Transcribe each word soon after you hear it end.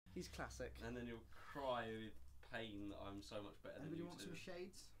He's classic. And then you'll cry with pain that I'm so much better than you. Do you want some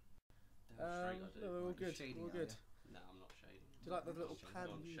shades? Damn straight I do. No, we're all good. Shading, We're all good. No, I'm not shading. Do you like the little Go pan?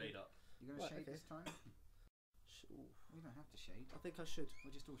 on, shade up. You're going to shade this time? We don't have to shade. I think I should.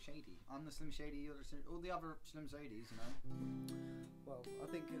 We're just all shady. I'm the Slim Shady, you're the all the other Slim Shadys, you know. Well, I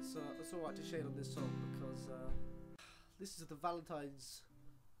think it's alright to shade on this song because this is the Valentines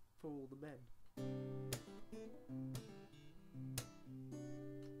for all the men.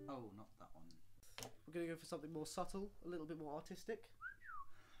 Oh, not that one. We're going to go for something more subtle, a little bit more artistic,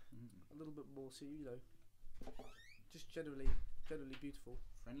 a little bit more, so you know, just generally beautiful.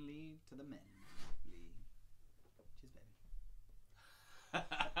 Friendly to the men.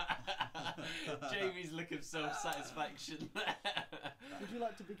 Jamie's look of self-satisfaction. Would you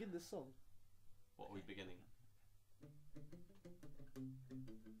like to begin this song? What are we beginning?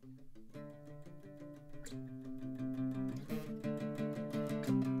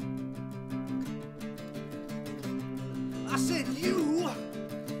 I said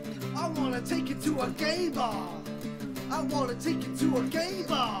I wanna take you to a gay bar. I wanna take you to a gay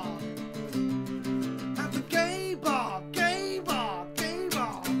bar. At the gay bar, gay bar, gay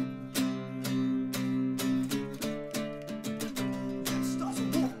bar. Start a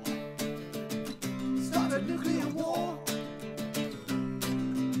war. Start a nuclear war.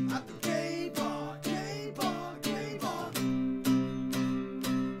 At the gay bar, gay bar, gay bar.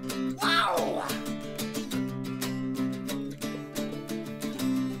 Wow!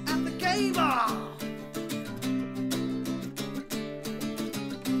 At the gay bar.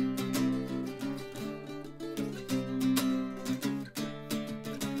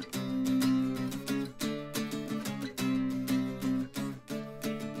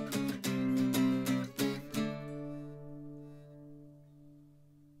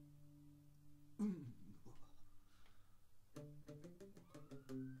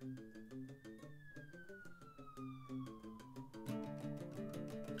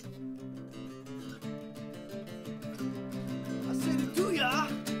 I said, do you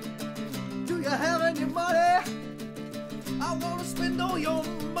have any money? I wanna spend all your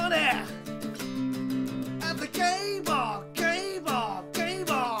money at the gay bar, gay bar, gay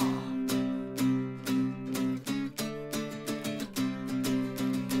bar.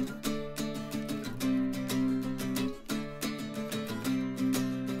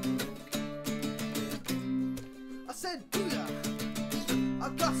 I said, do ya? I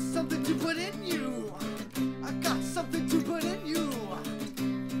got something to put in you. I got something to put in you.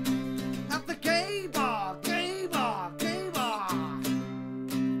 At the gay bar, gay bar, gay bar.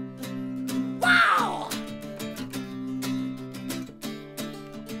 Wow!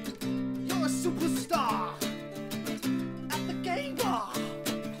 You're a superstar. At the gay bar.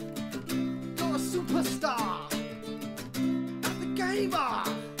 You're a superstar. At the gay bar.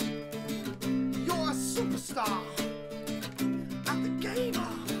 You're a superstar. At the gay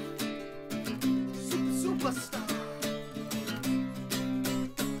bar. Superstar.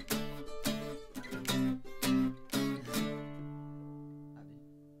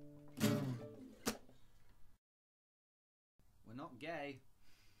 We're not gay.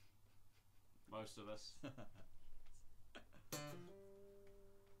 Most of us.